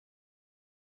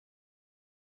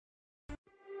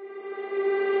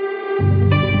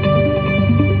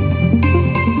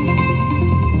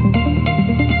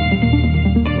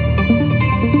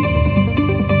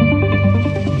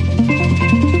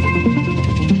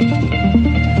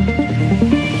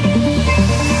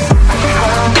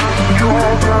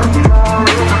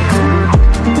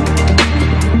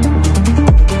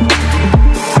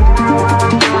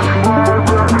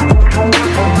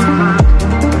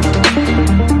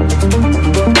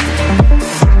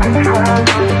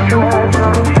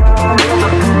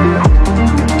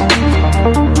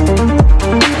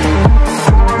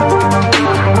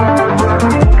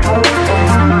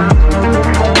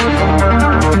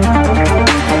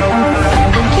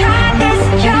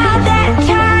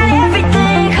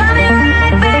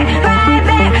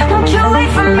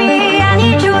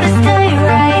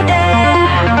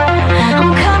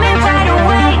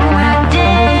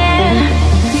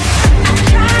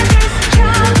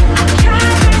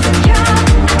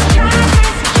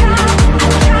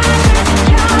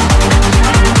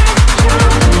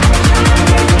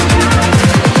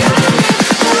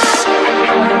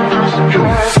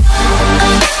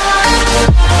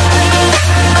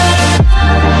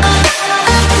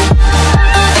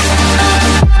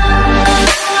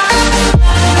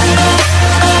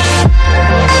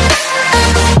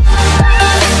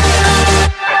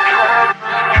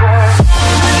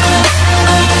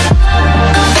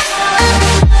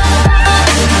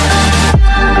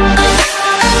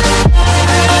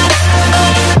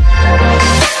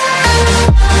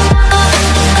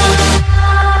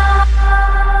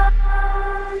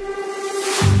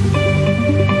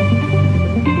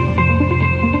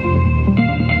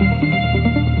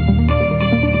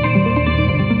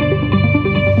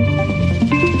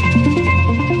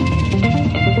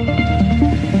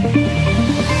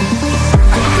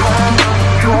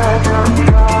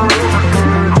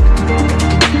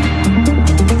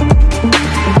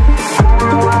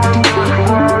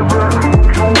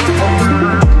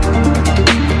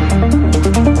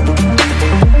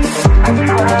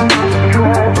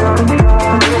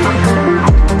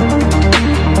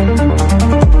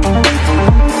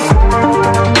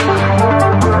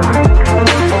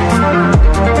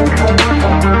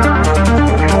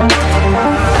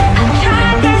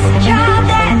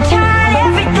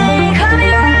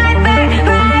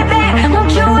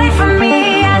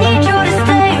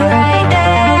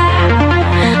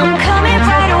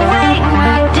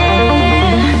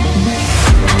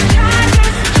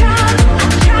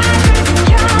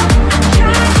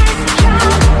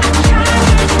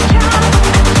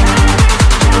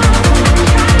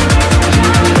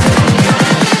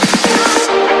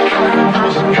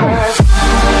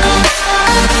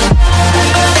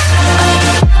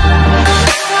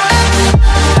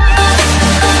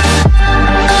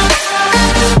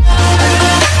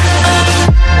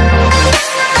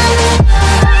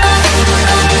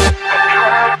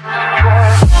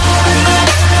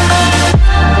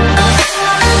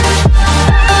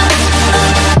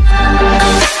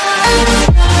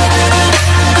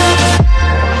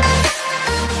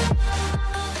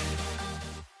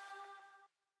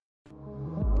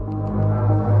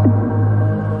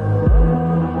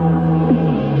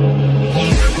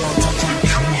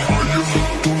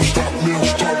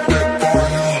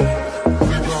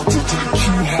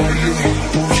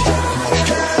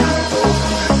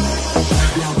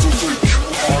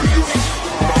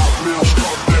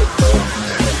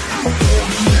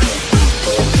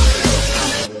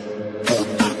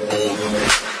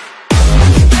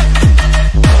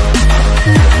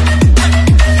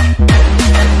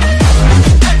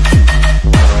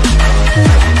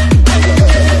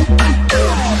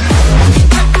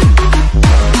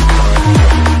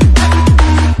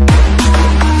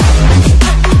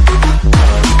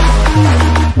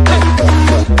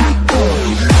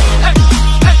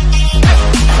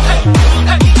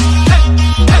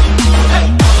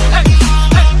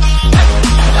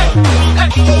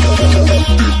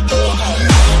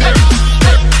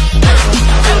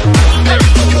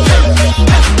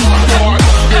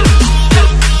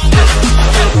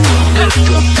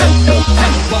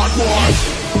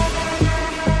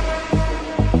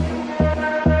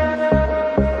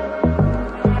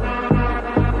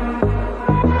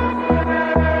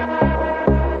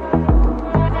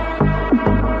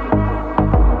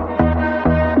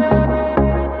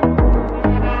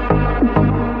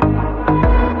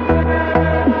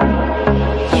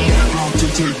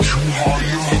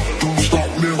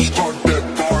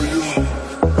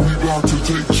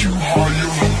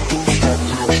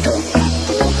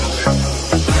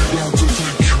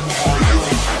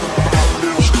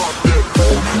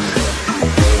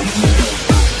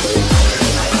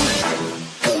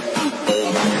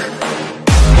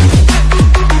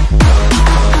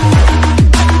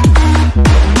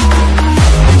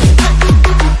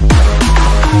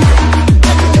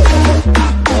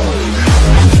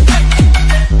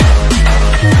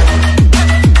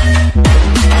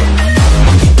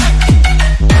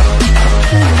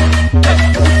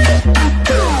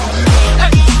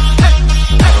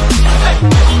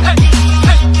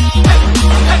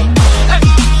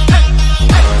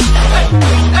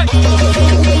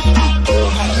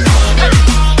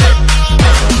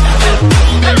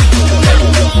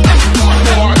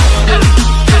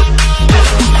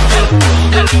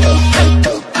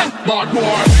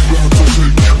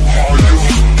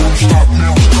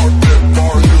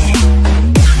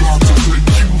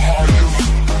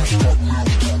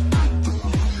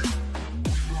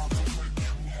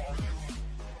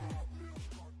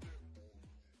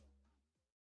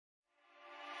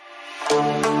Turn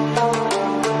it on.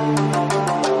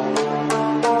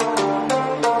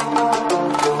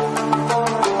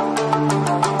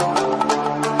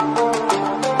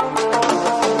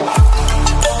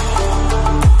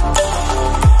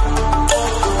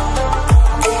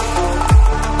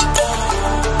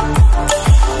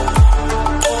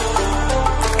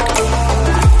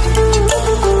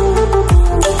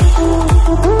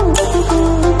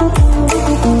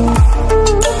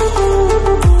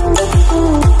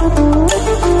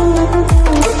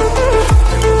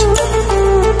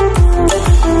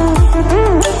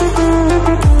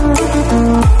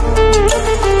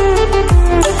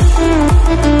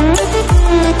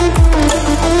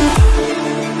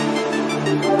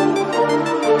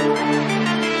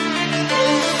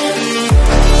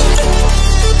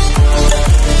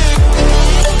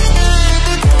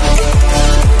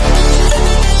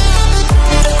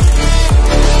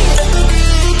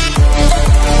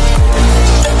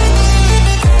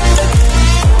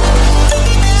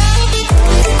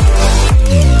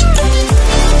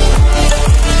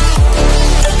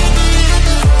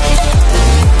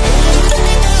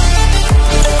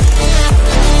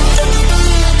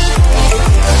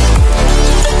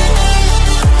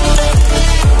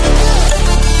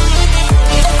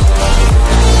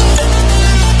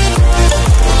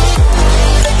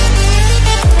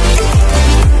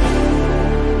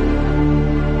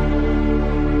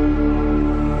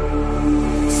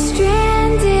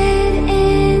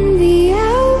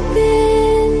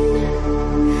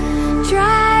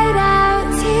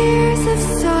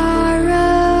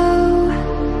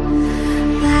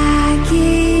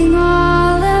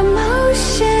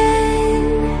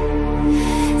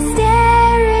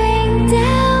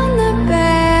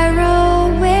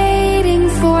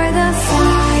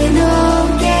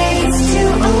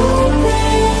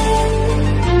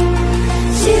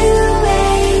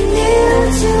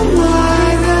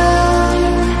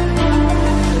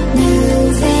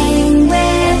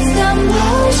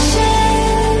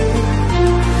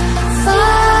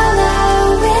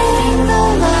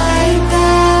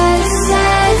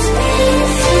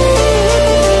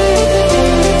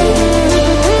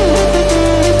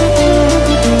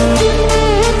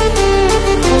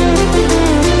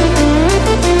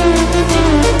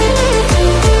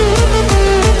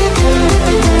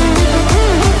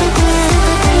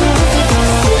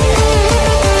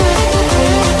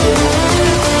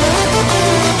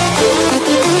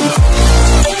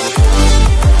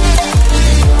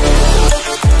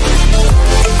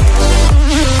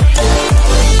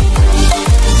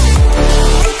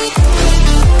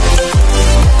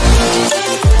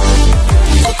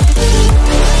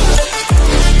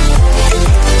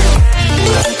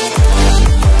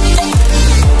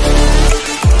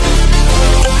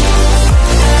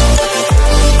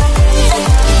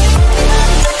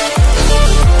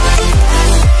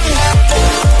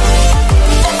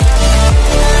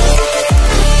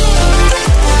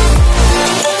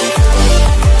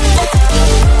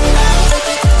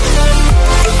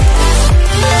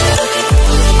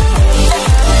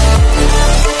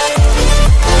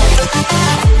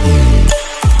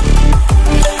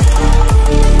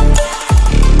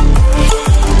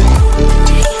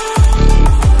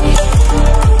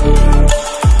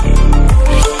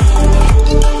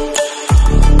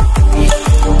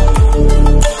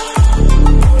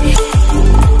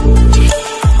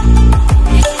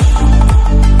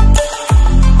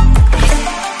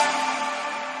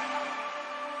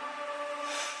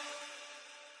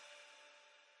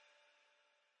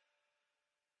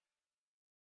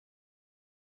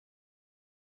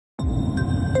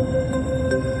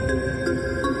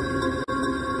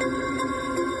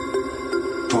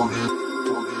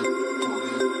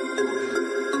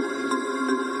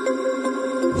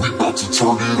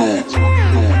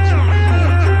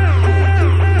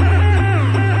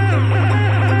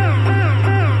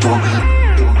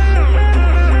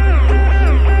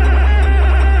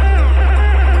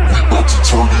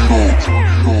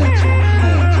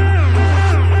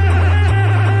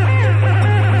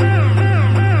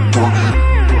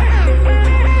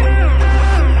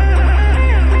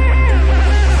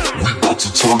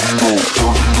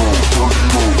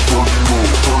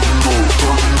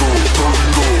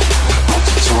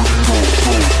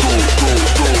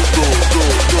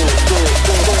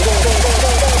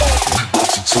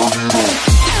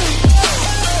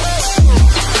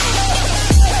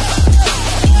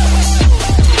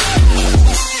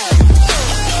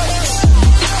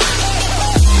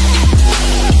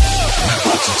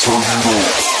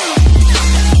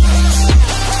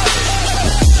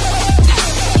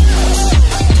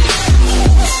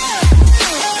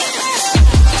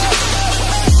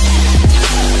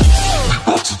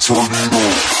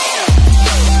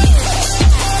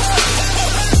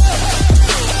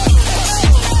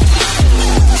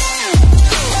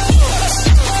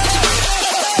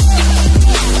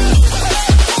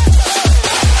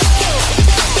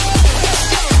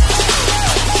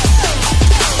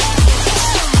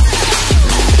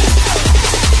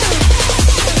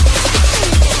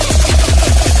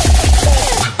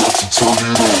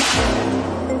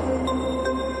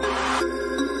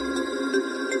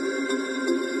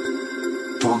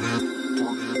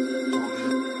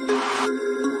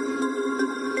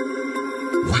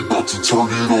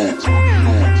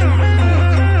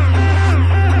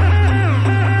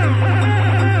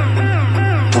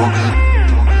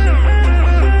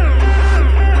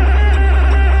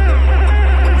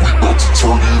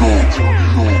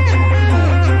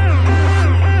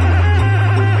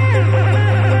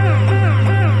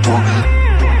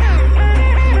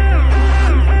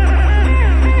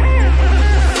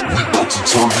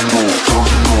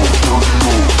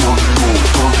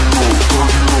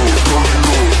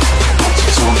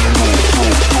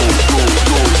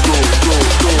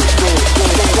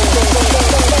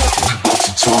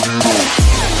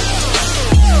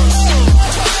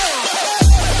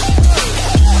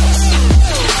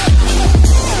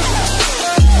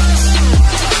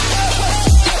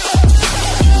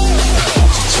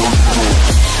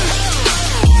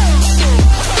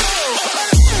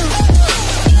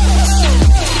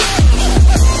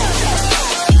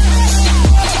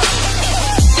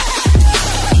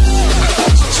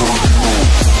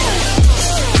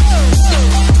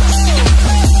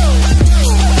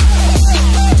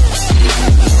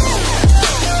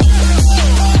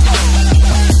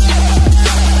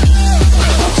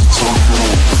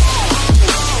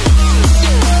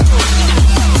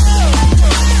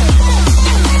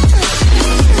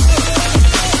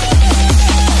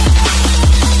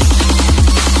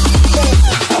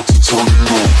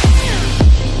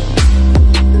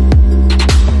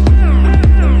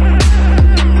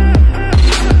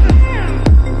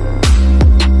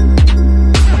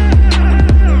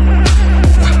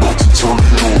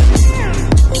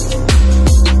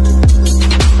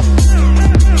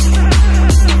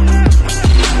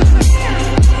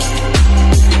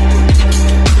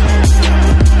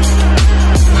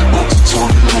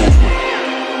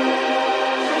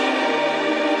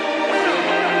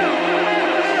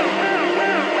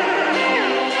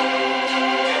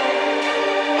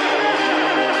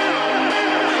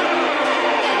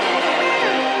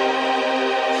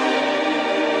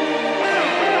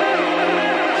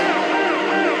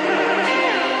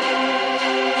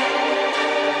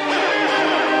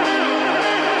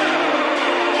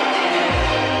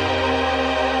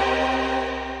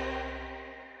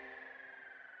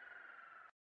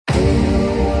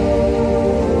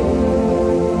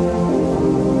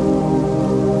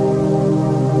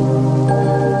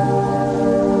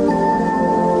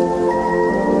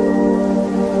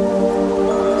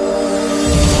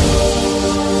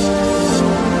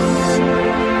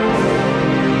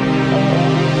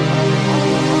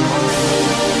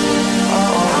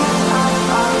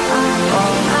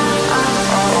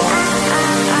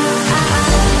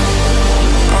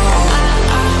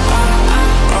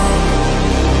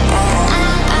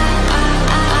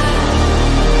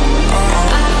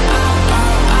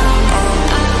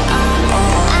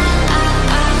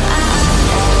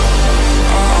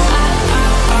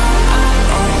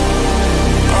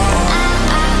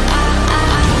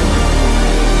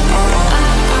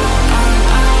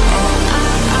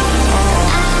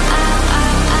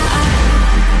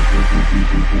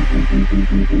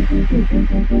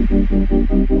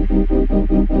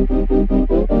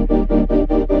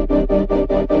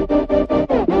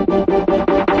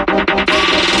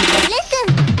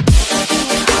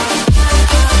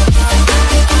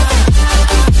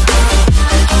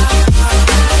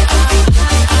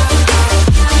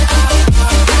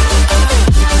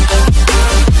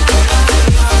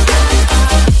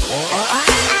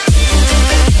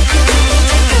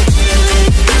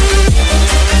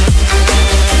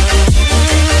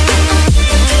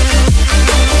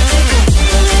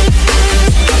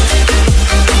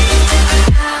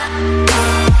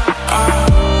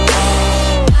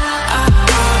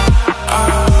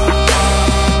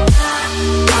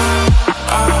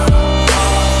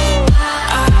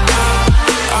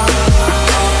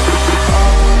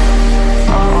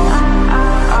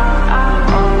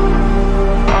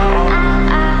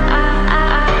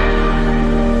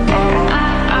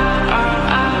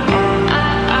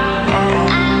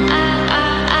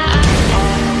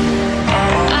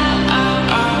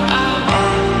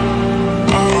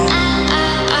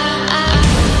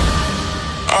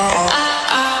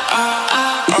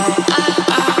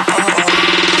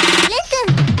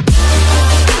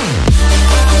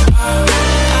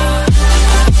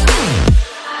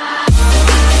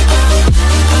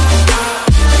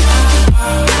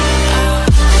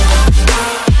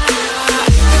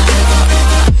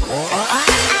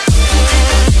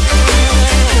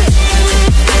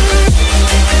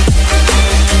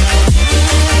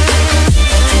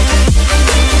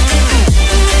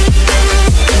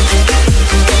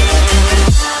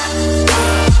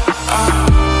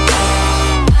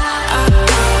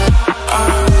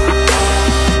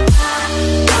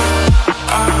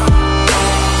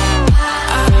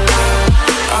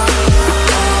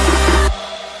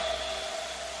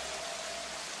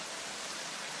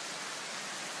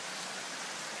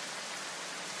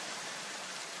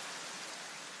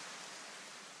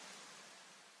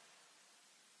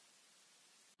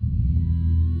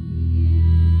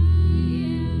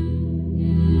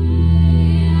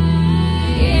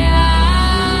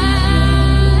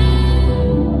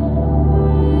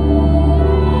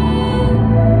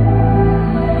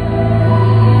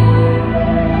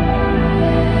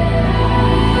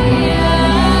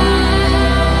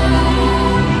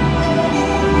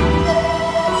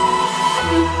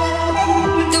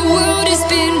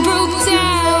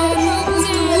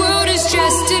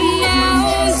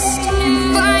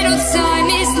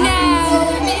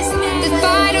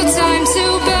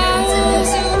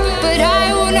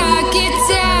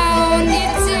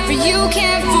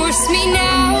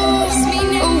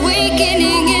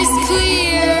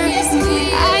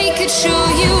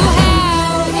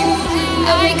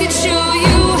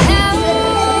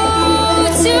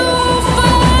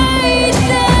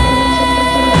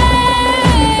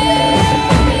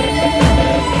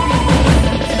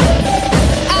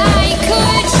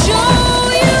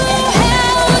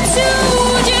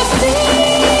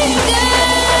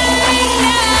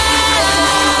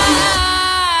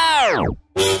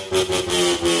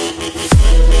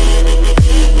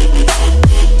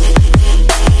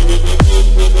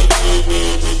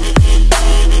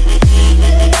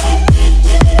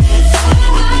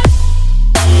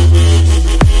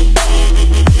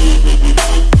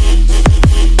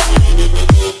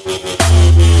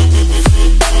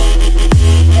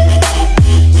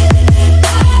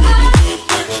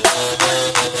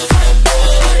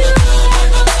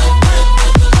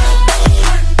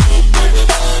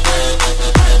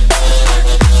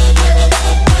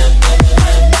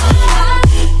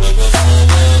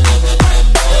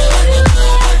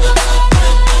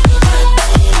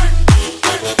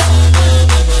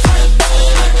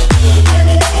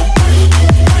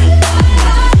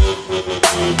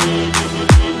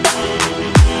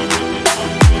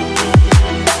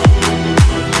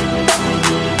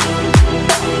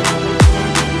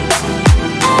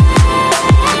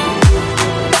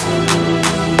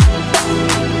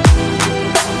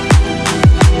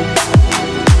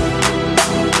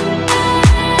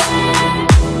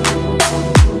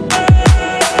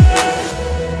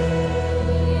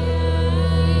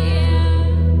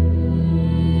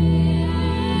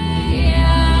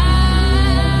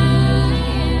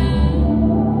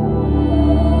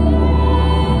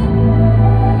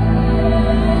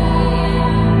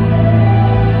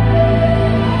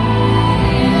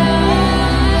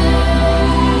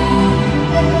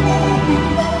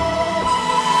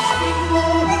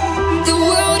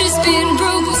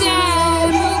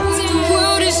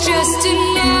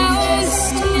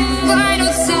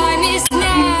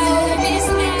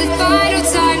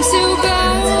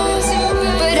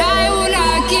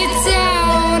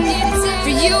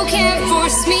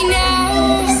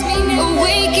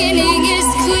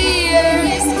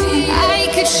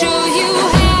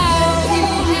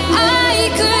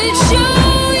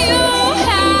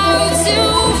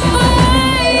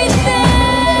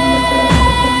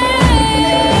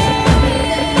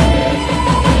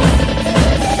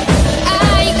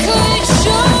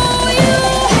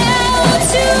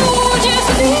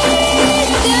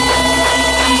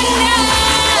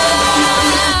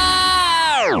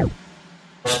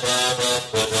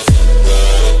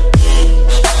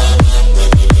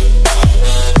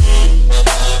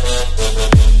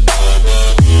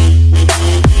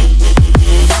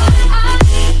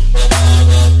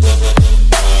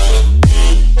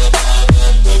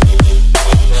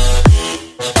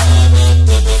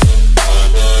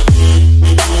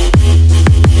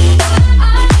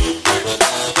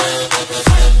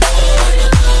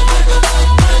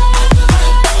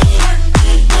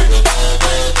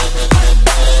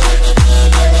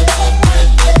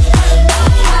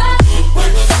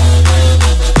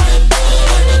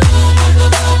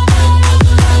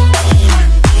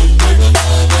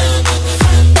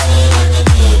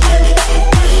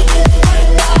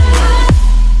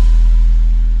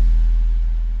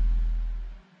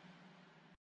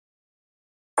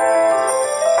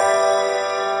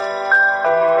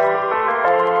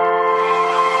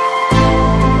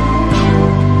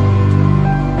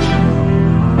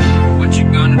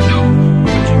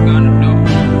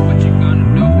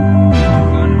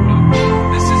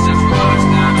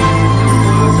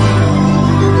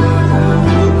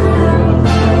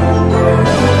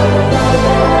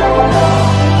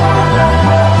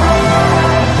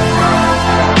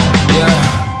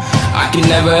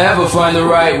 never ever find the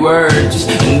right words,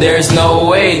 and there's no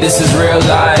way this is real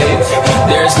life.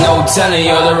 There's no telling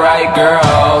you're the right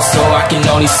girl, so I can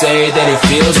only say that it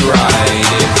feels right.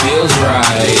 It feels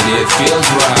right, it feels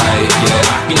right. Yeah,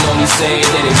 I can only say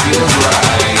that it feels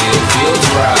right. It feels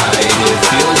right, it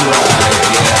feels right.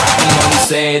 Yeah, I can only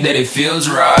say that it feels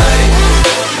right.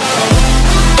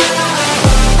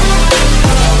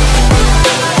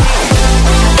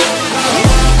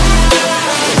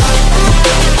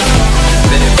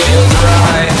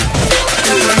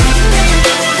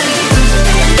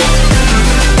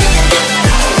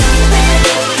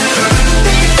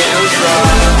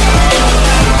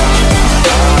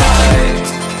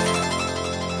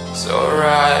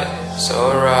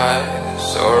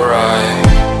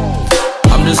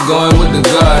 Going with the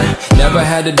gut, never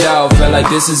had a doubt, felt like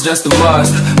this is just a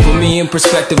must. Put me in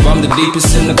perspective, I'm the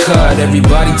deepest in the cut.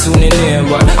 Everybody tuning in,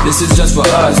 but this is just for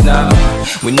us now.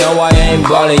 We know I ain't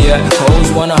ballin' yet,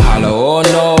 hoes wanna holler, oh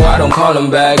no, I don't call them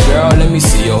back. Girl, let me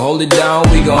see you hold it down,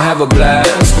 we gon' have a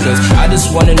blast. Cause I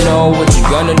just wanna know what you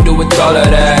gonna do with all of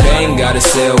that. Ain't gotta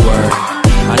say a word,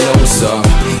 I know what's up,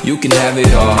 you can have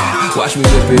it all. Watch me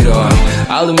rip it off,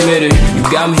 I'll admit it, you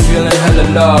got me feeling hella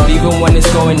love. Even when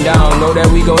it's going down, know that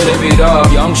we gon' live it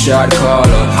up. Young shot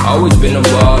caller, always been a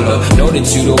baller. Know that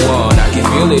you the one, I can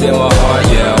feel it in my heart.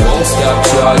 Yeah, I won't stop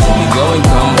charging, we go and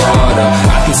come harder.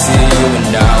 I can see you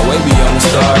and I, way beyond the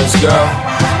stars, girl.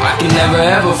 I can never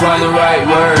ever find the right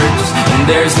words, and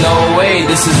there's no way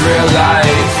this is real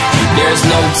life. There's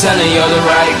no telling you're the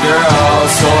right girl,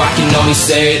 so I can only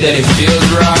say that it feels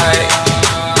right.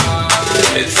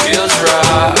 It feels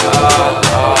right, it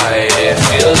feels right, it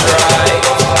feels right.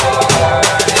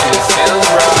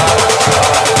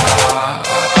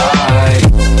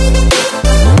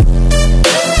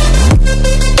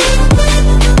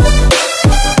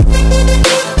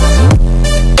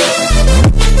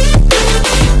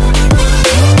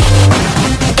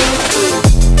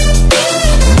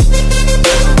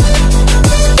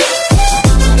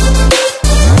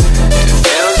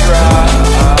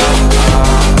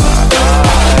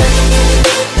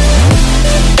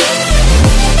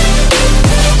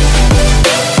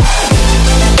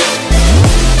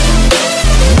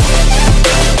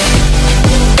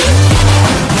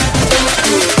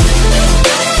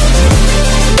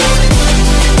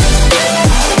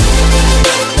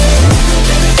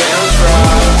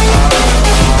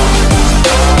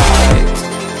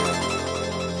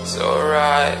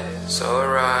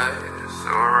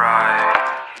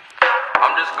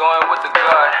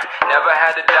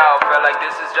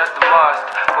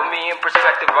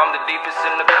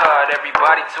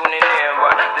 Everybody tuning in,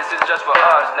 but this is just for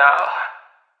us now.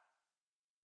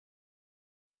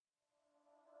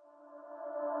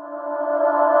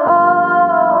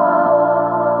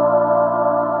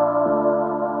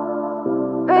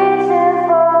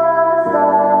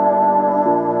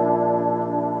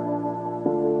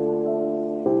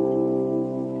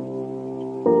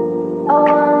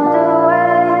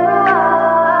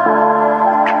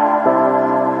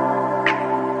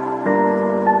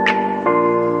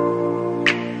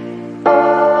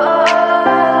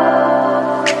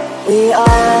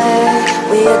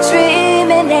 We are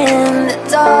dreaming in the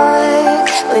dark.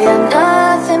 We are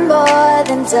nothing more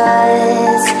than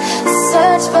dust.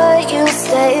 Search but you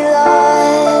stay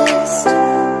lost.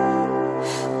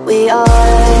 We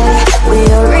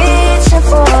are reaching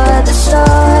for the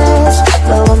stars,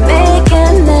 but we're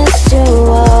making this too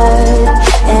hard.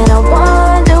 And I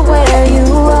wonder where you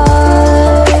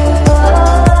are.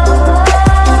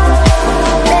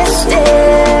 Mysterious,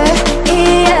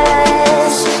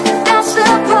 that's the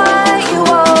part you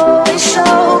always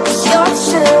show, 'cause you're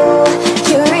too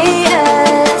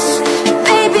curious.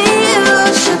 Maybe you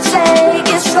should take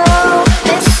it slow.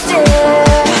 Mysterious,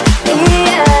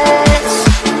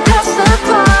 that's the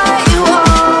part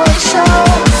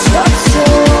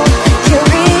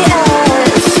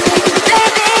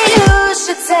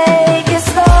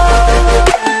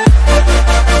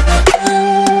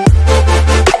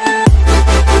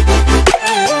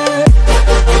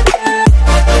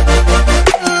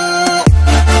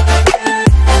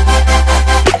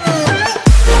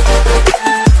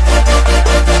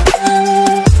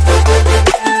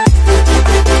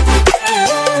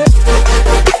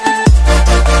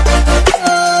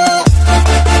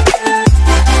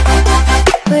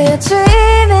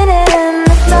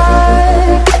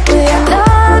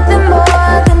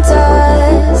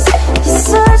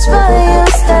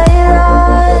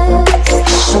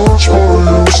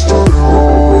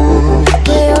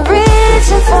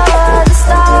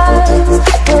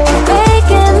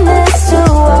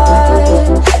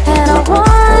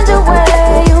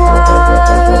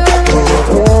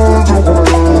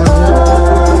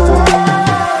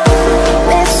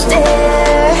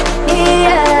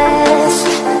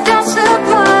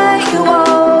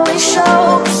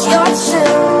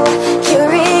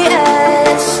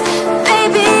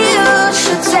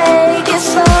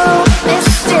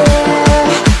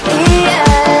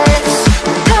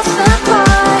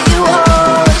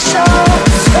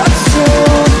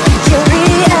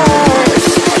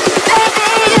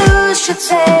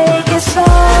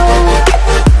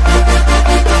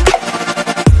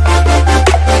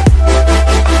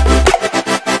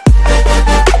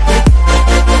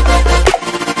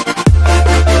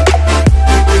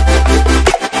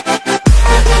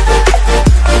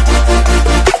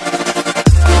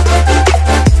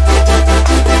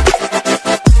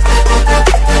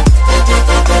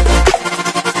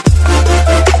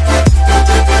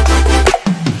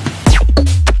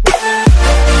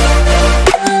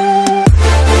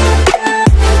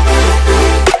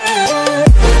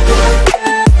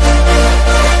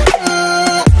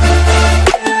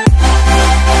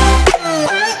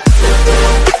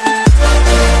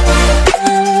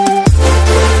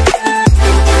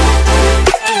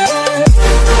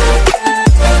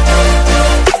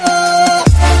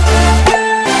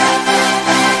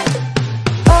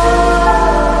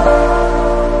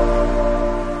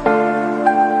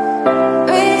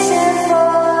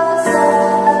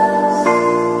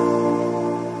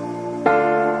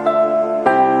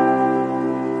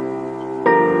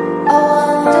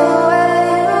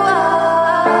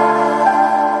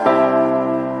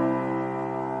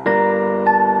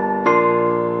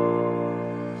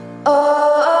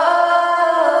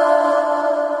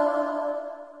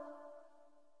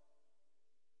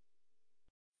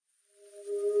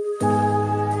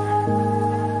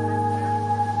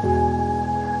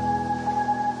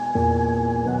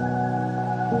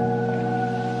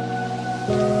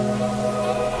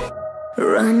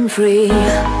free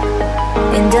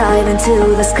and dive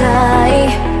into the sky.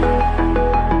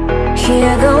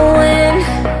 Hear the wind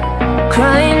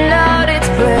crying out its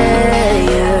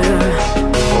prayer.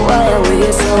 Why are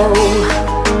we so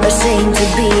ashamed to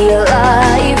be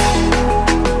alive?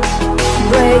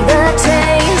 Break the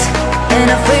chains and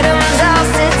our freedom's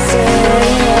ours to take.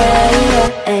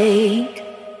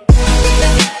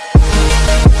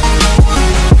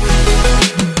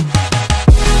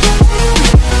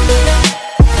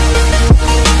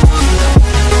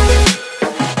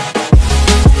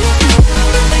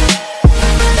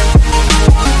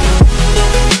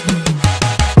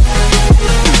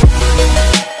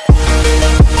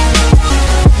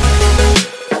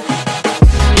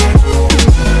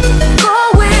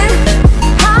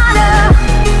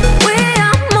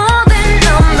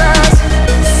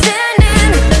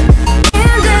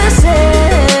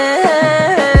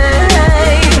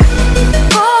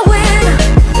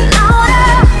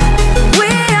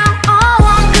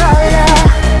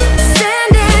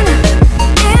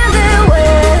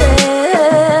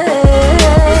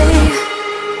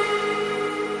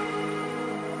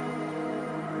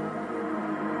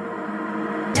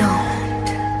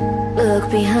 Look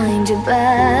behind your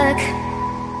back.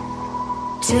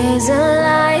 Chase a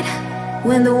light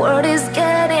when the world is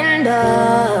getting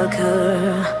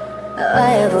darker. I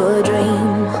have a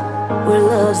dream where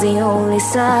love's the only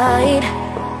side.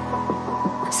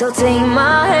 So take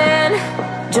my hand,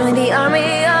 join the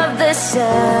army of the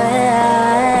shadows.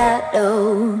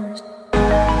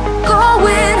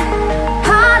 Going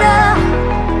harder,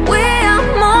 we are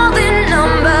more than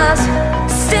numbers.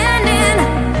 Standing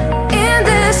in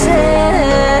the shade.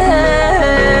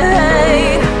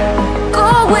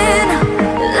 Going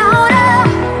louder,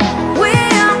 we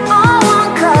are all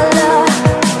one color.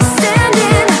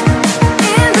 Standing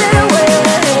in the way.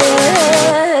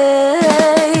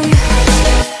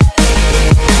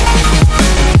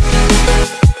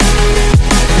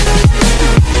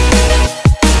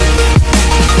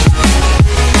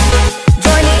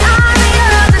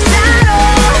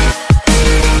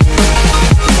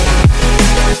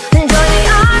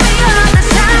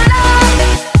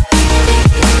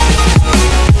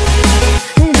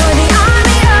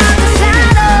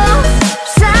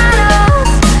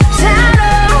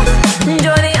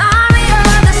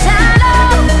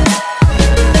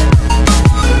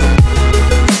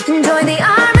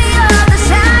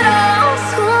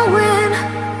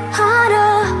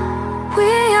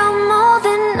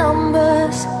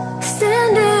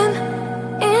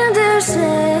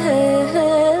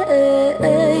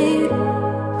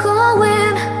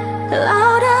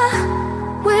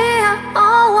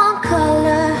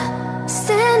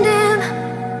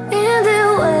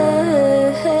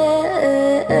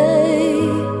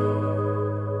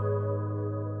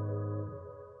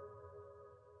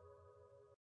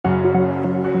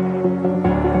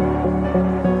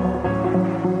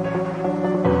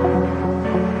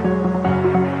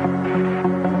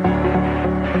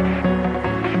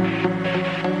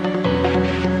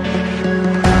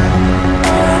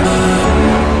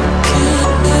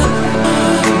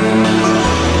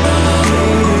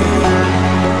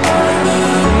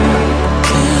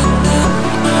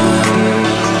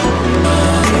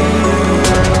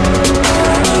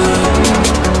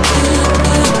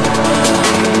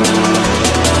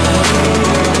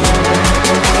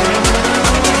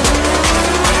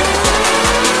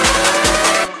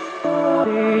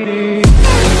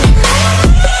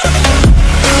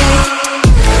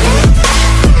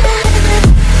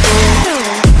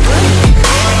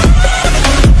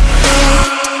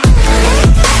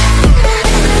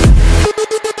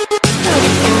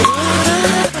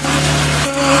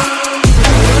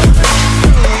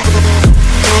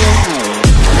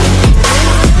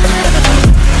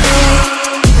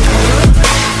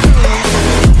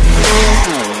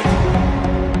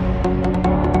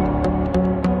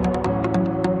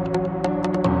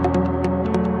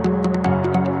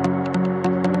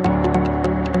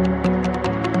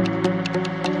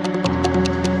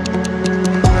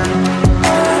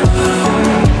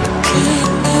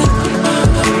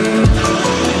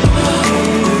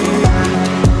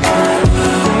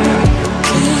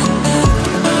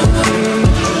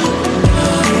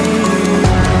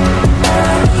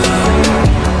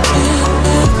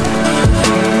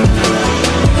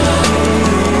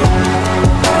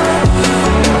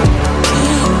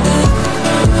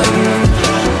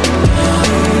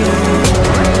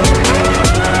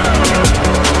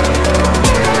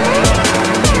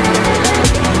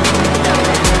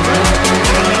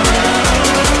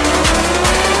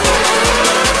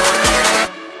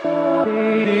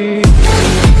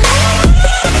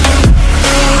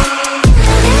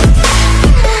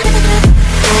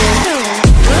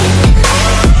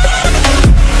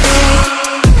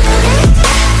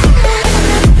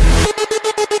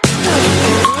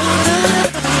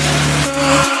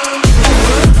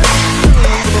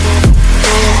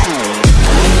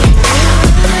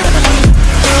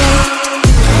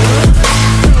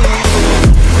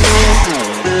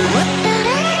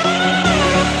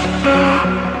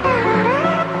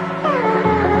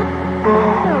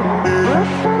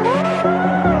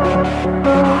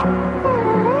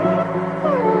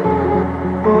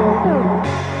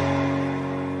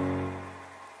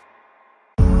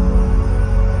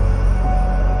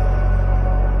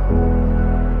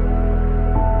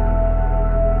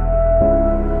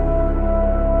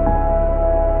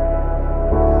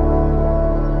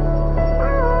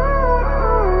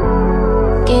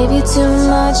 you too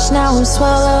much, now I'm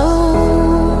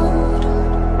swallowed.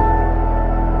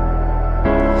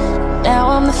 Now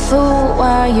I'm the fool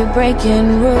while you're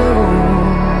breaking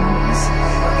rules.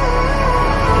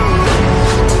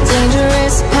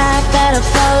 Dangerous path that I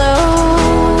follow.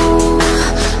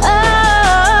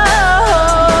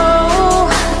 Oh,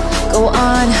 go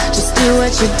on, just do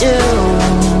what you do.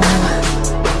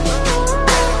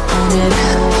 And it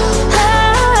hurts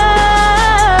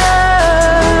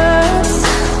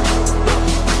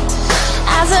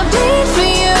as I bleed for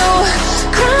you,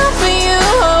 cry for you.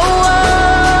 Oh,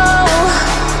 oh.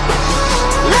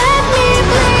 Let me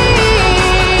bleed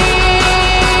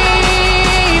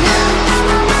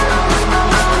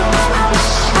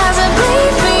as I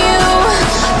bleed for you,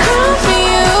 cry for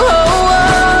you. Oh,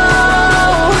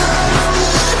 oh.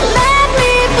 Let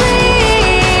me bleed.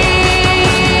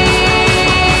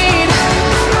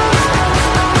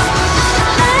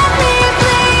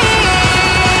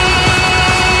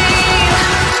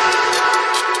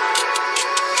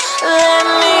 Let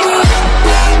me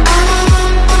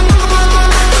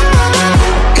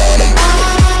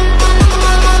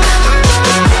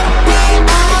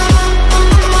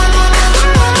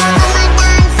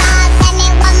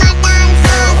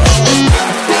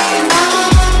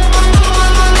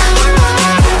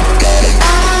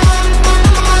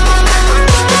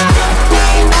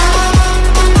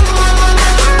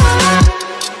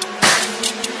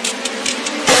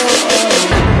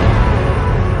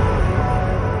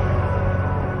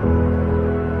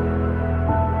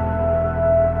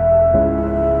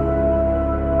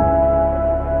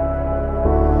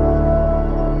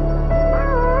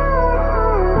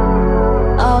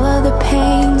all of the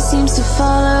pain seems to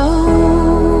follow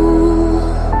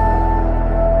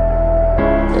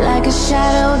like a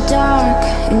shadow, dark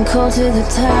and cold to the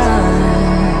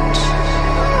touch.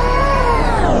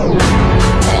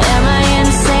 Am I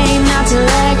insane not to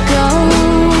let go?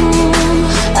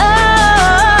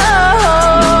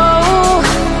 Oh,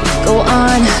 go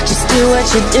on, just do what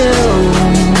you do.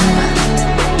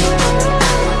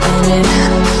 And it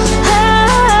hurts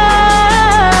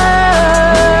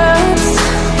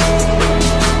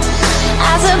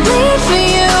as I bleed for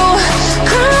you,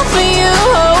 cry for you.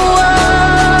 Oh,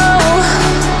 oh.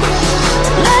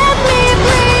 Let me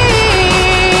bleed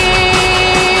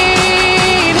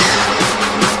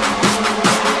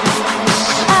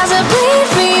as I bleed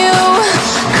for you,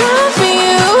 cry for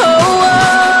you. Oh, oh.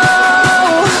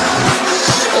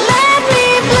 Let me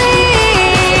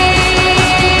bleed.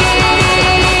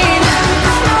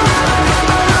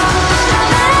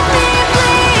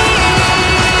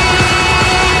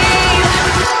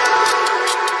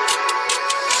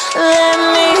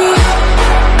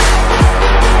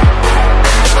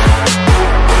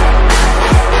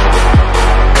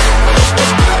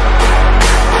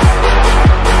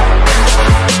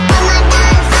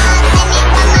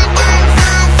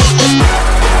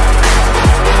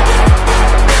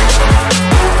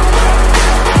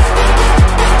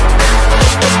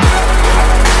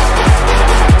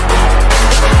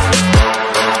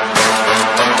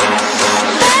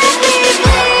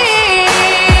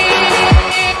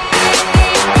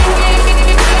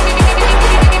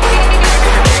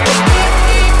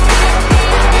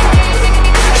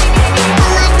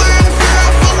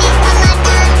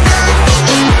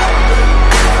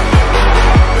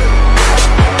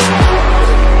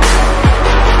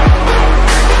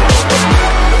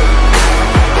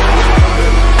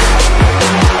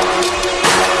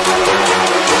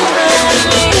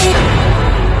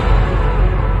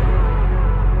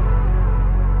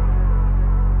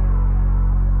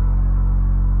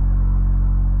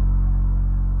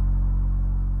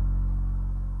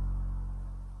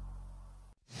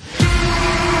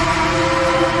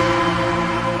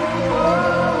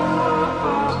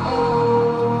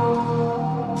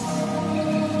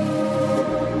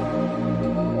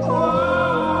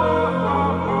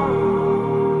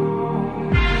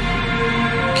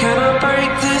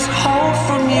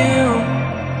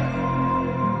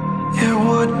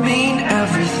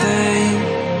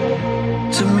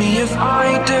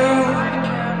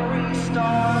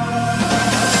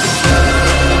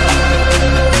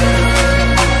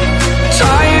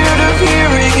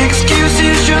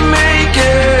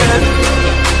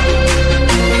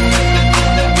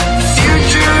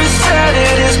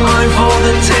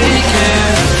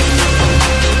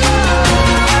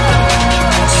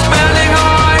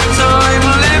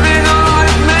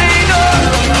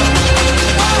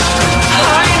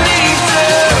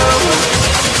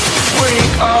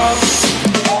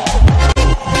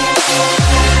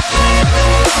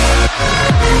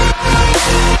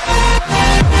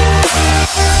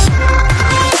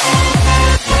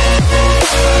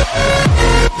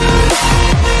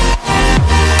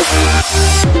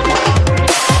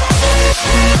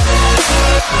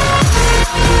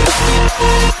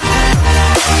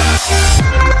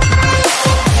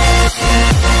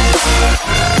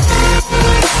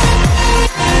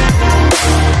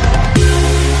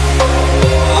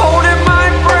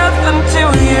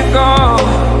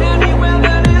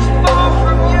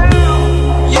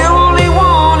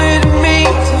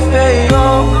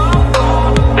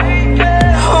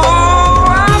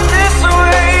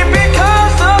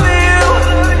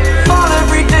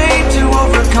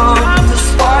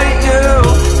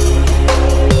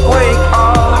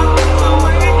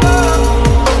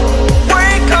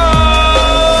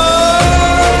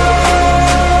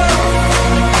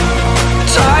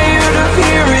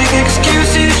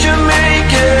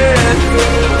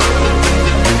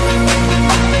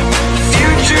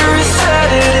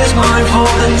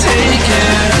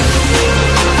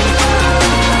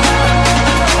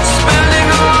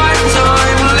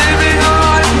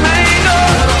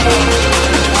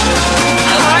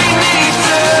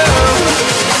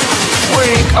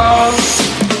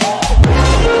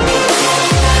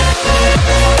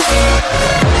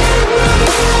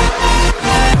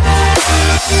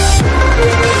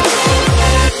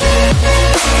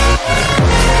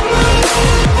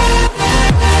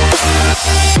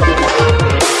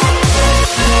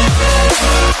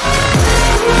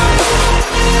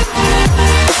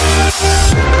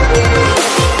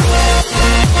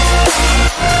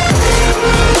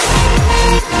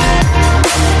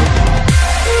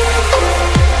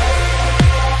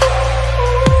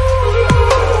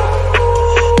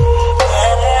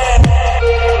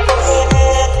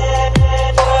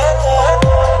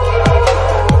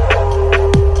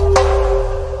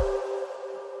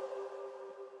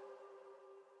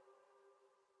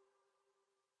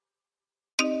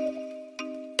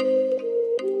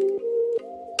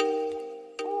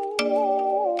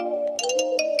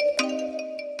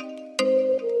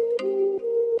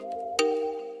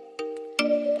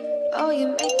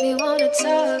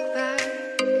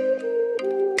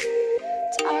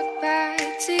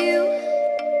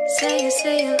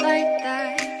 say it like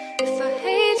that. If I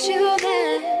hate you,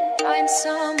 then find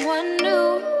someone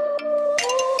new.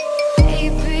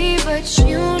 Baby, but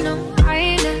you know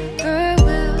I never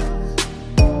will.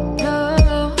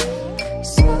 No,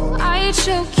 so I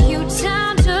choke you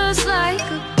down just like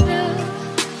a pill.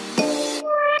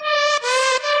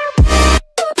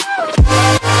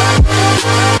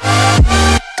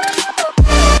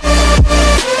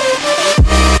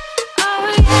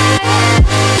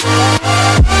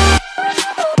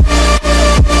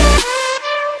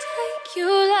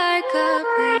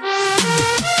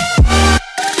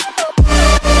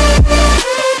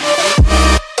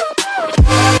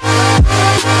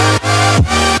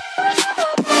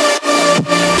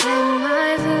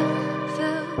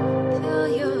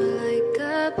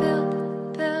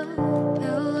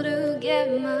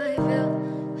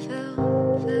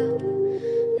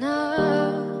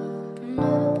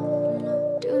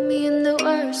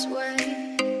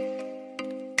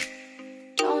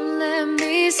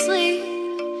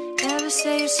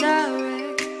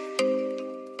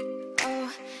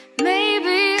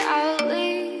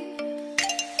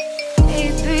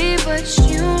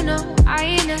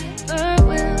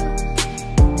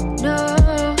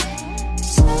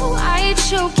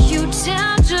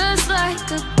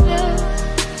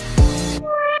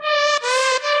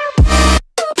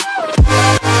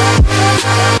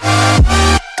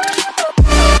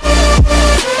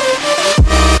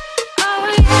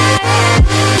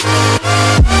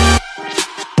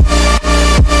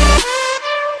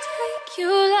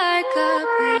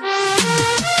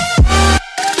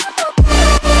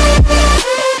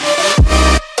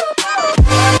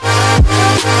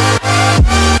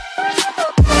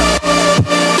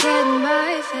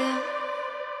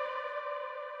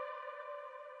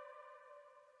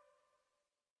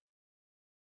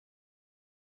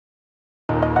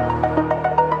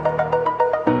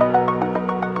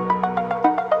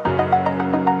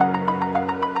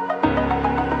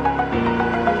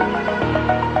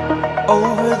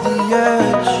 Over the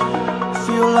edge,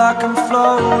 feel like I'm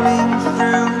floating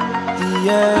through the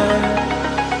air.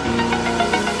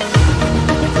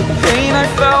 The pain I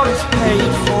felt is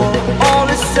paid for, all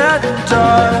is said and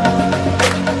done.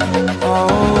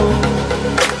 Oh,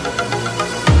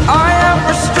 I am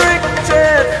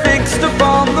restricted, fixed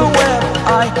upon the web.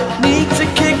 I need to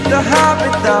kick the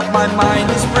habit that my mind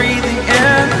is breathing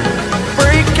in.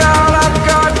 Break out, I've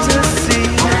got to see.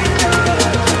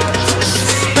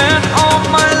 Spent all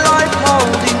my life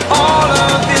holding all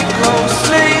of it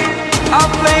closely. I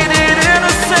played it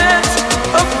innocent,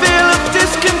 a feel of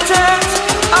discontent.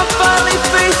 I'm finally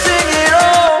facing it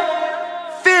all,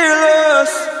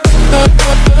 fearless.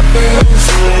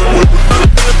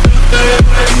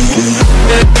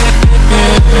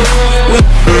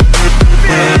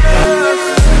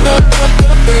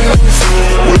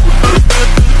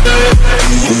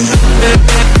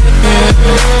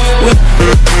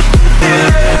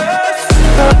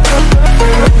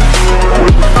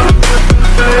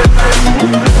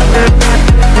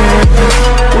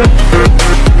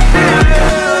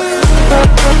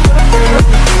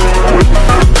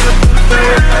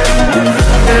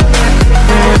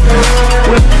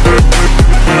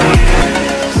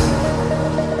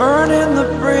 Burning the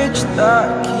bridge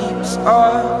that keeps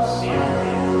us.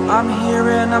 I'm here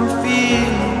and I'm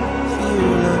feeling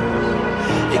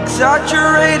fearless.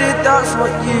 Exaggerated, that's what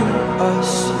you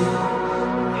assume.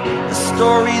 The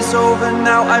story's over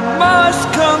now, I must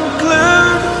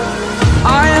conclude.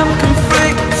 I am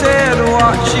conflicted,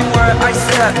 watching where I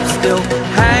step still,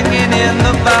 hanging in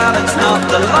the balance. Not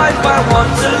the life I want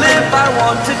to live, I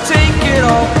want to take it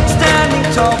all. Standing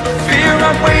tall, fear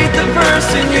I weighed the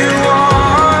person you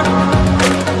are.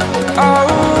 Oh,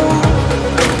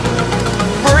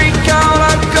 break out,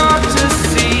 I've got to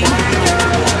see.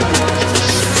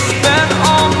 Spent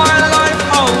all my life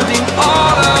holding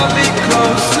all of it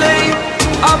closely.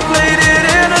 I played it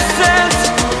innocent,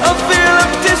 a feel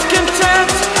of discontent.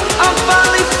 I'm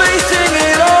finally facing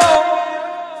it all,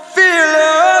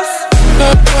 fearless.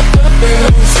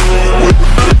 Fearless.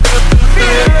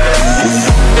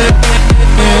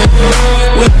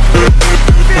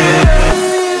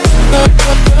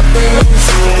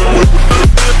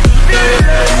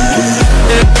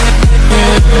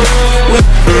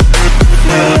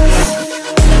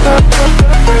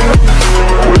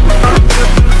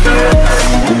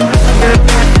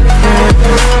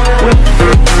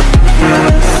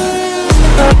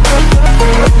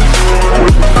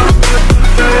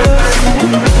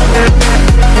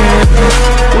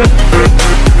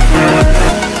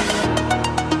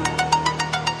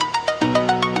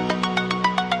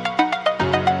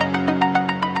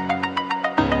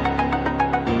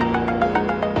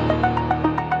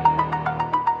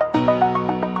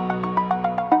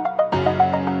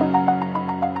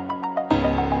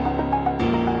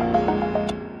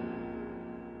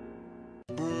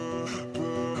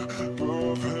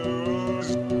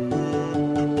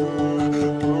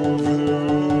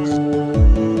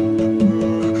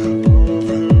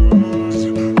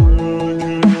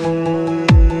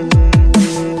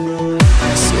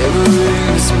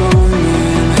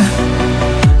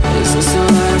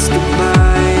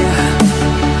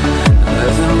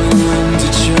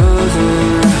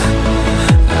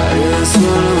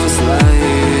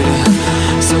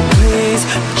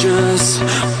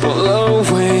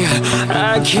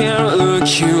 can't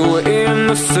look you in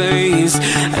the face.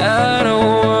 I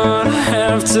don't wanna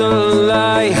have to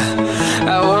lie.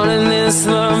 I wanted this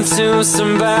love to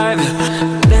survive.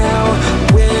 Now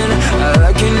when I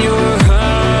look in your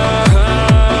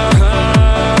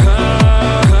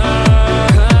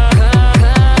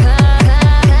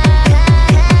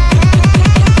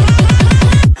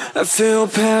I feel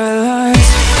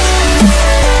paralyzed.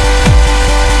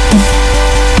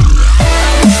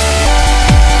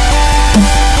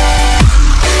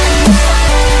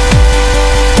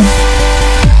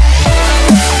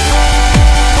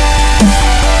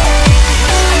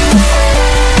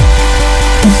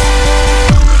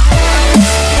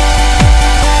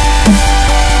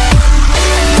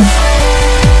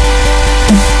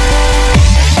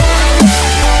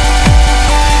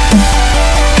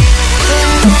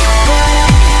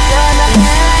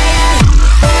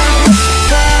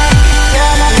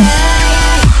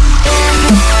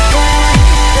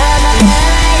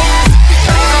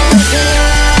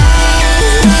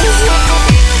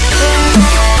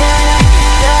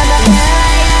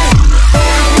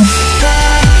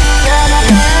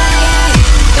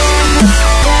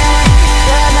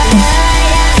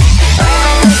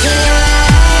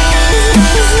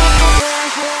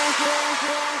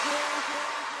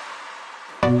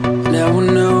 Now I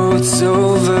know it's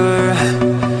over.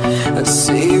 I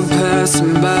see you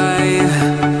passing by,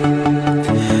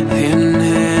 hand in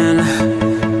hand,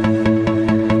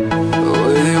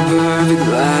 with your perfect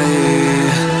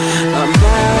light. I'm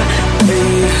body,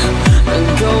 a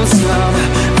ghost town.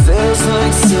 Feels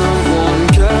like someone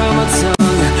cut my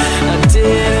tongue. I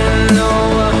didn't know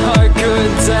my heart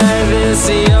could die this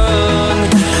young.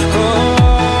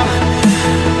 Oh,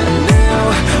 now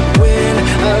when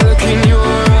I look in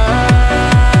your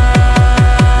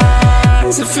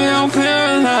eyes, I feel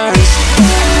paralyzed.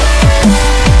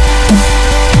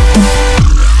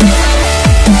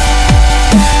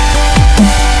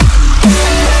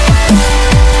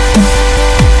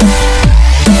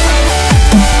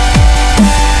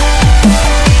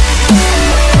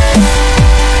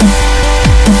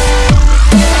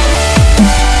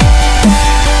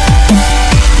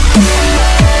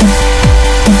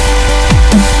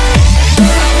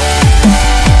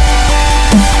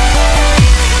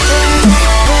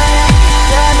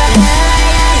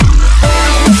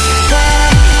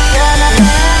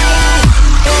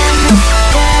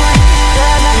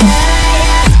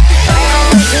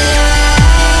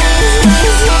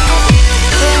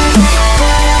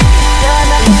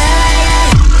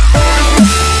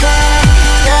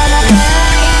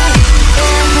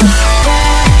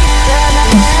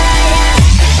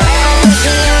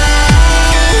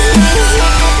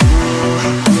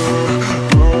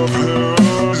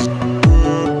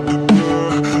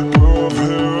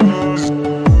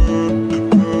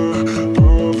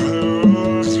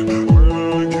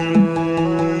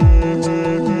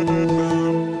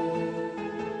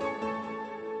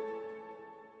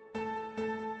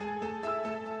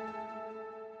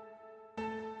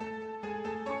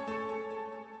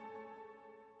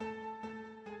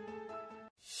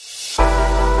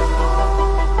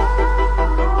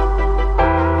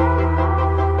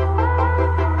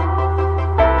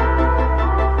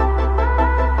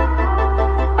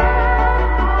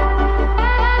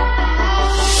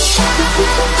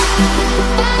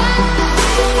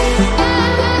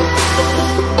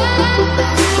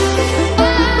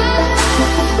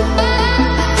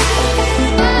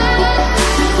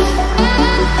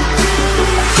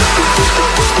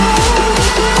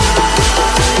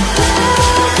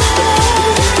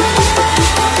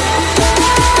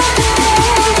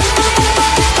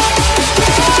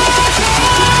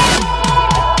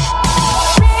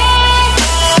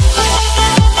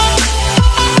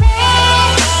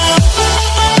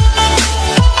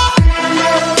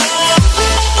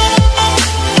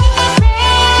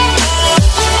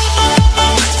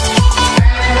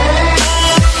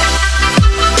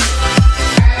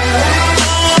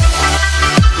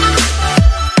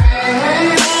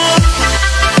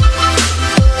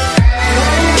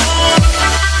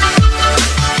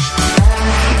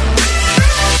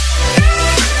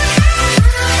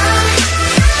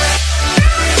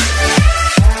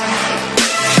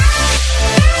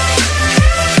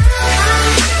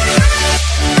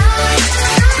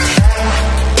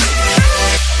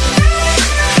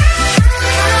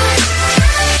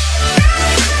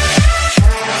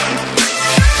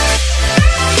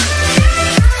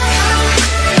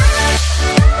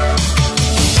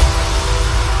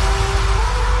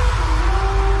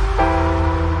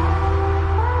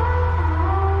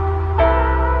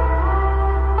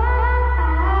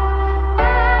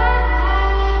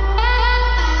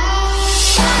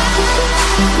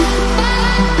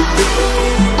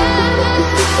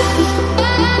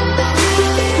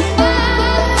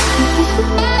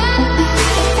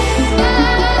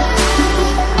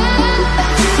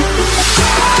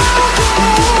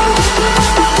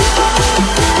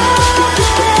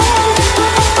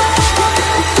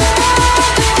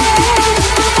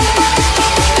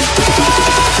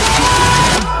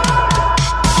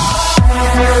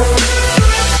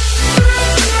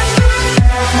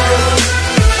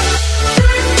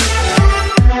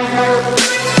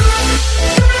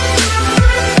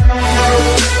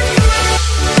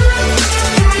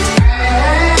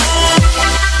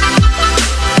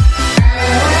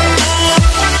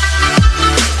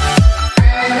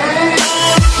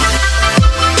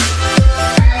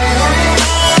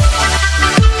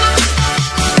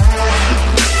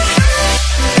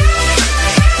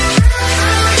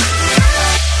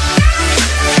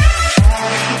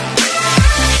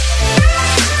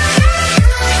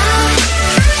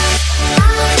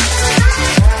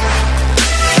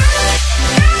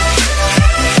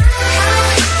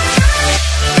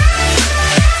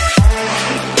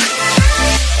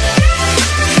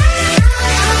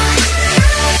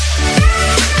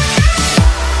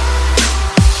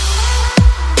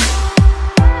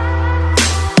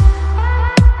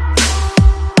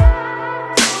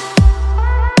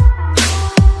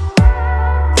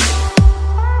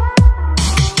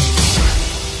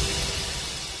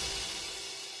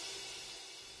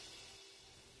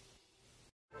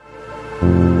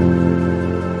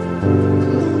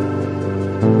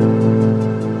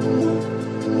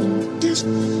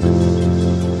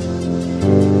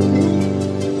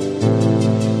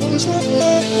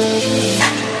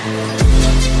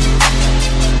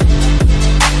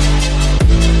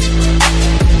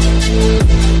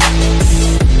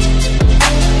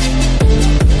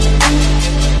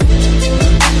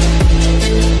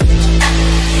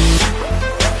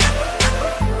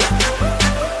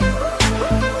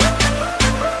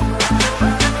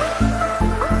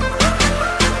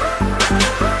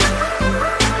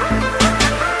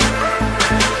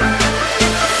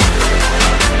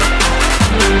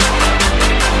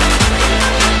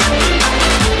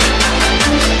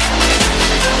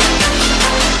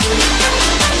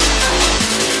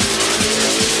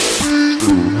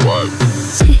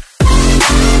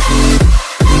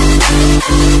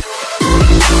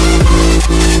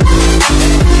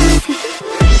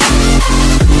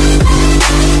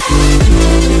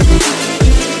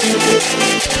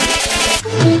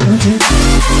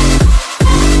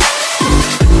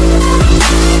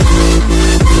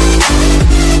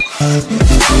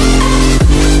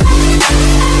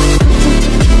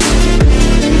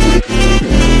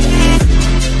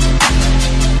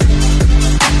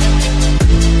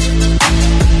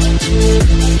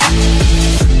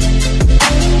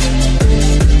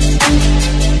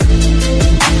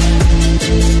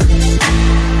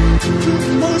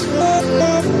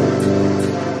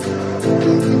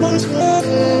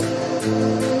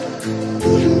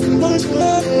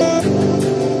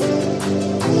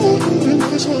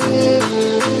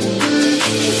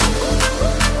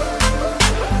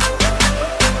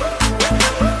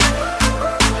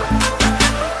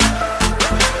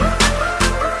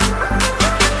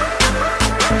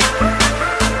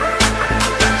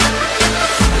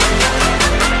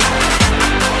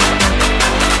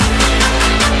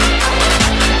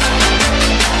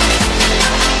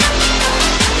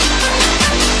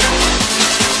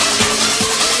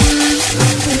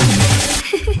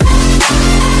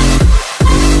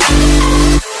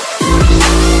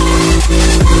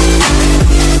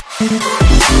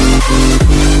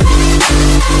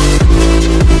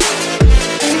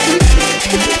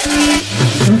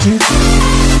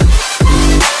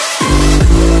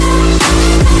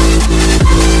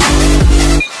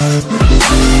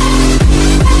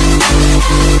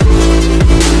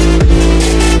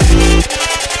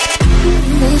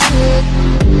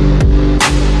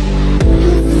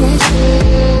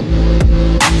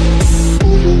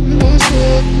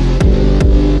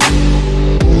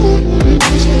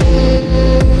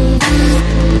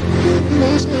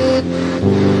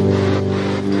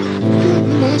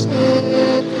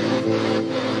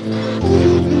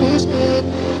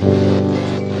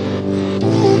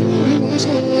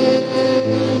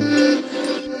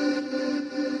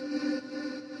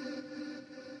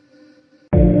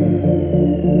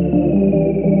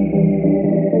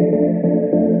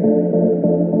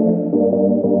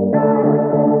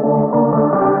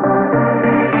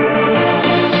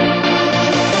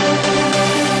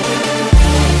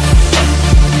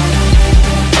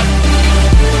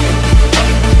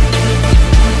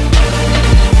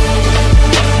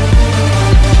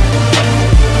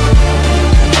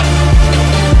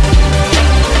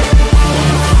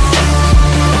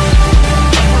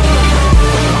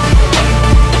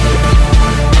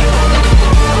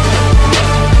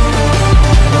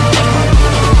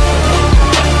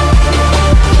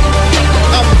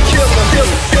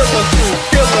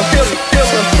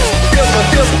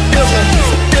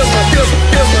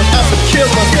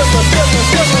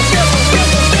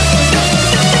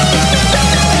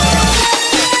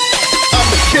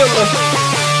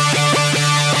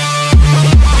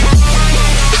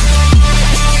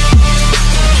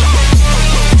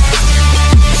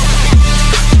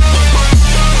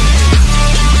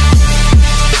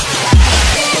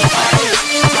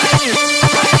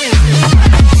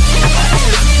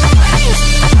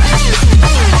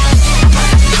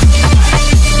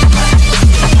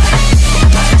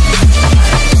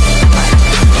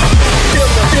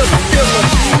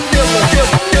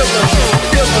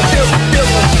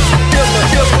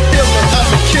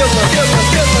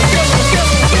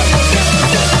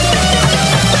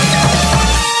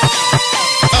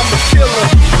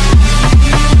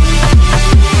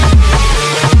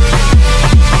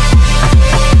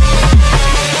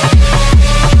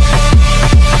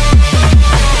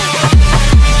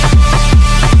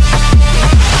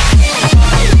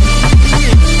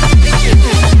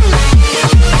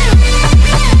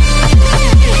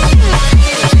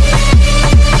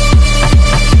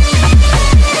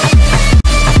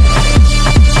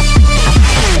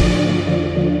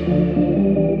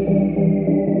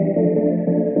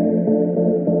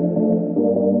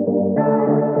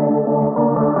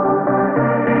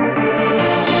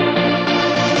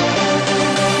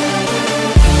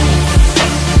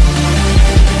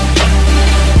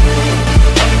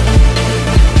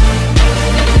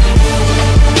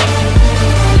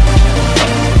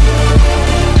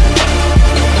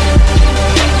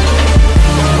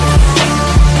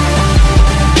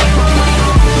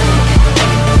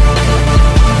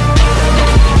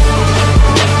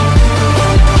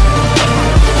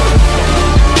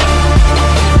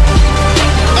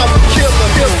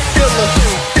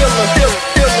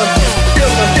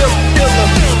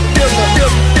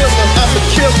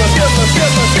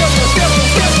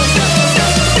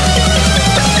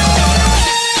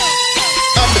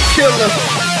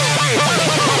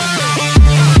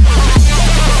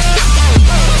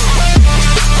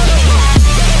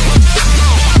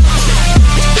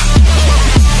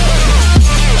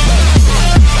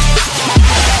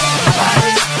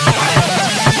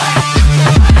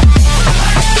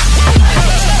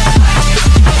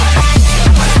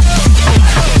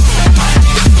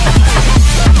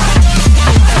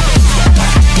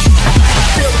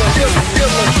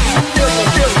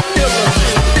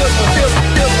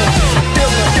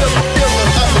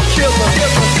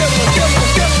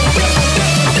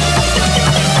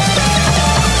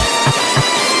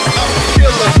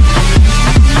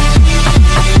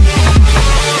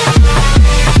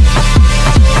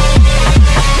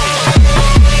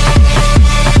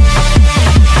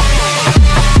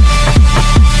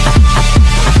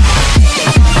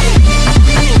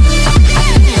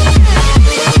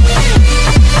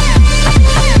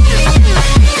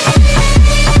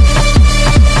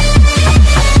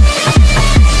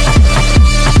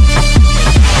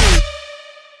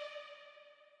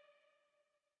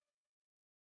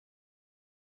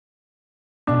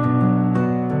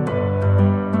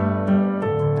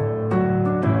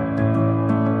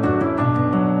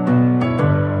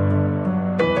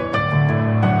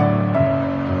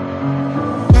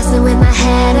 messing with my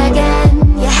head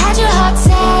again. You had your heart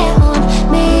set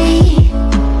on me,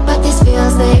 but these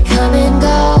feels, they come and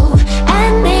go,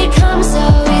 and they come so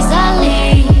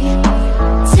easily.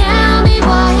 Tell me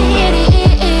what it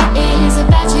is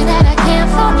about you that I can't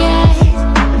forget,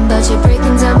 but you're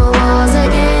breaking down my walls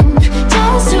again,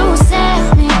 just to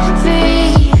set me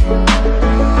free.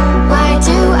 Why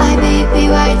do I, baby,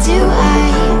 why do I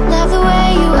love the way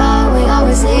you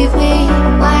always leave me?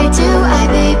 Why do I,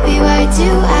 baby, why do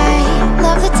I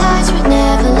love the touch but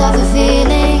never love the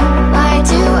feeling? Why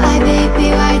do I, baby,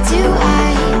 why do I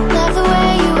love the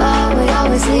way you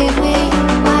always leave me?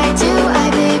 Why do I,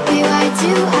 baby, why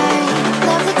do I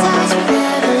love the touch but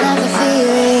never love the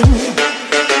feeling?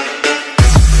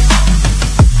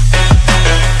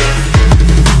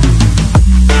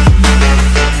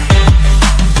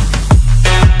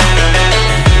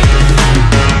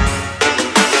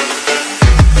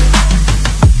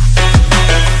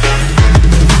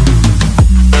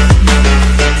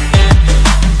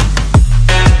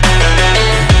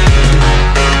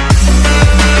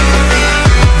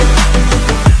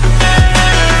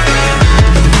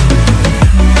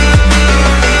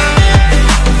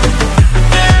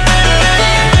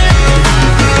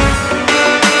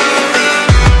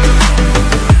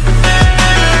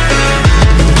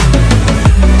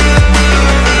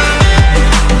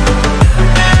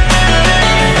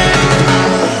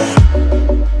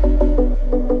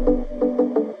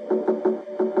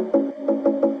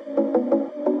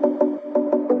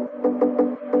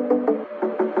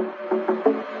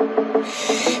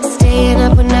 Staying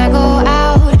up when I go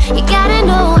out, you gotta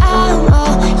know I'm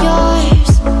all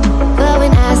yours. But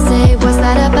when I say what's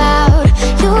that about,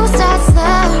 you start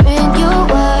slurring your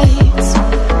words.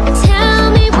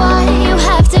 Tell me why you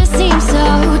have to seem so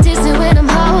distant when I'm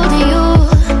holding you.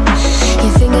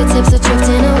 Your fingertips are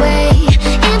drifting away,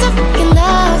 and I fucking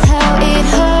love how it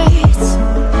hurts.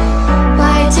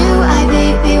 Why do I,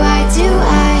 baby, why do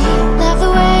I love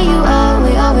the way you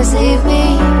always leave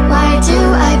me? Why do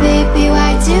I, baby,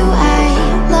 why do I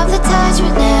love the touch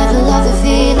but never love the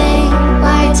feeling?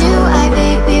 Why do I,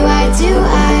 baby, why do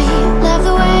I love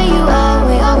the way you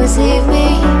always leave me?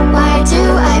 Why do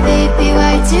I, baby,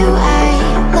 why do I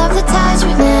love the touch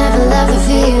but never love the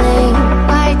feeling?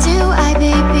 Why do I,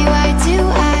 baby, why do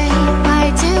I? Why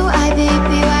do I,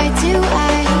 baby, why do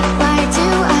I? Why do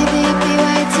I, baby,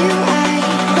 why do I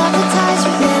love the touch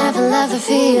but never love the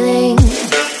feeling?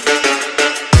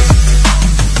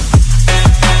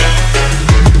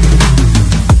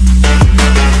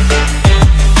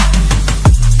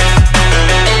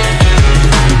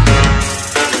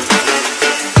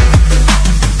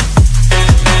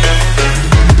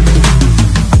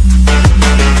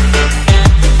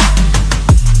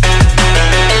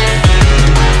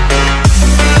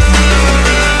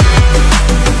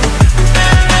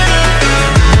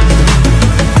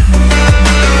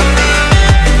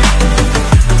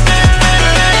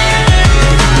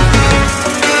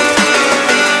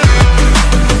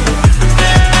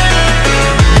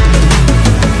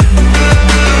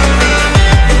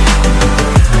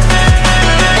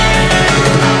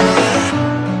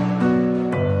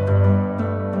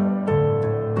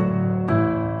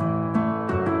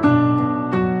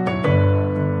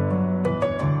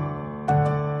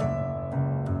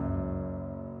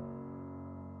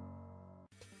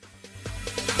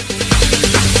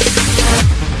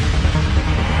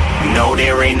 No,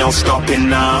 there ain't no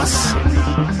stopping us.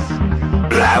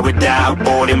 Fly without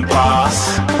boarding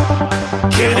pass.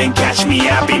 Couldn't catch me,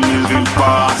 I be moving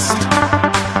fast.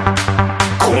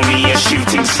 Call me a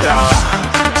shooting star.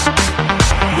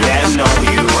 Let 'em know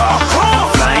who you are.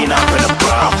 Flying up in a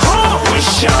bar.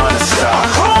 Wish on a star.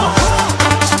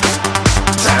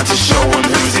 Time to show 'em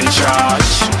who's in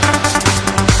charge.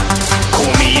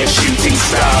 Call me a shooting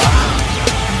star.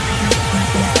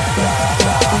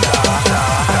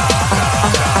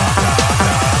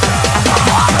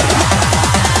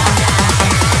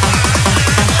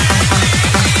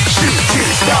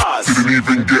 Didn't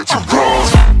even get to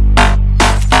cross.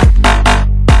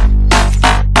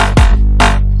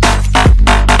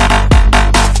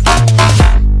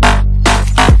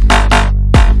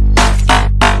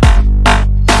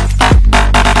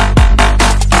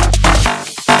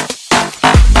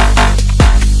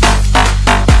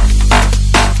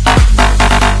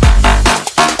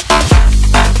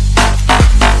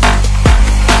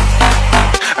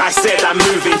 I said I'm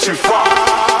moving too far.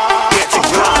 Get to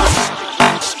glass.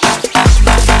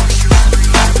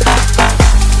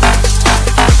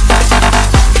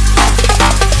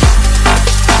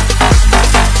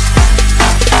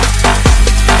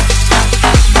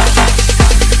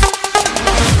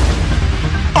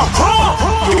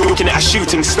 looking at a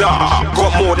shooting star.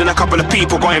 Got more than a couple of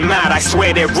people going mad, I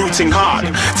swear they're rooting hard.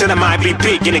 Tell them I'd be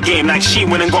big in the game like she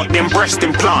went and got them breast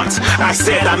implants. I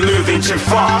said I'm moving too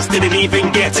fast, didn't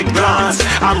even get a glance.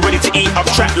 I'm ready to eat up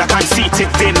track like I'm seated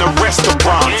in a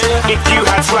restaurant. If you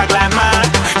had swag like mine,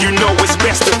 you know it's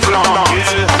best to flaunt.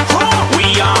 We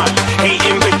aren't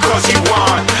hating because you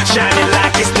aren't shining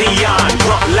like it's neon,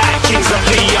 rock like kings of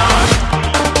Leon.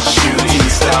 Shooting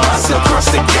stars across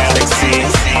the galaxy,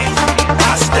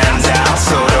 I stand out,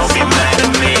 so don't be mad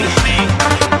at me.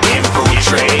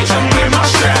 Infiltrate, I'm with my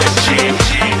strategy.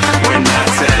 When I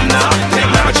turn up, then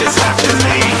I just have to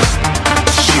leave.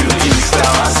 Shooting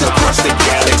stars across the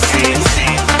galaxy,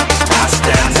 I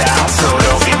stand out, so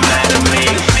don't be mad at me.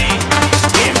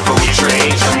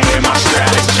 Infiltrate, I'm with my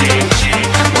strategy.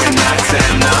 When I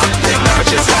turn up, then I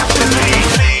just have to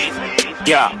leave.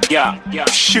 Yeah,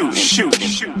 shoot, yeah, shoot,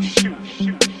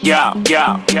 yeah,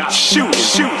 shooting,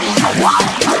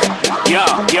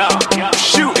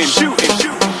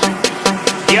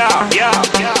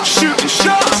 yeah, shooting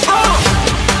shots.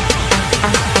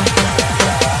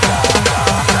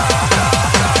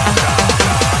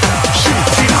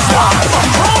 Shooting stars,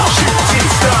 shooting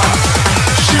stars,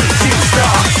 shooting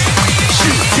stars,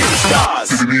 shooting stars.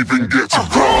 Didn't even get to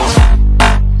cross.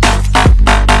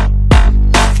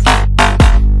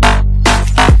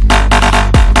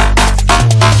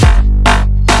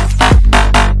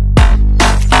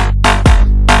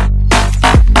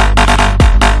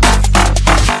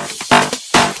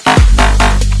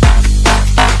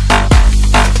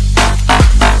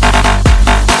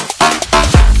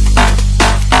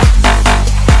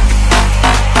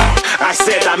 I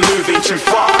said I'm moving too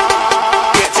far,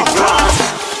 get to glance.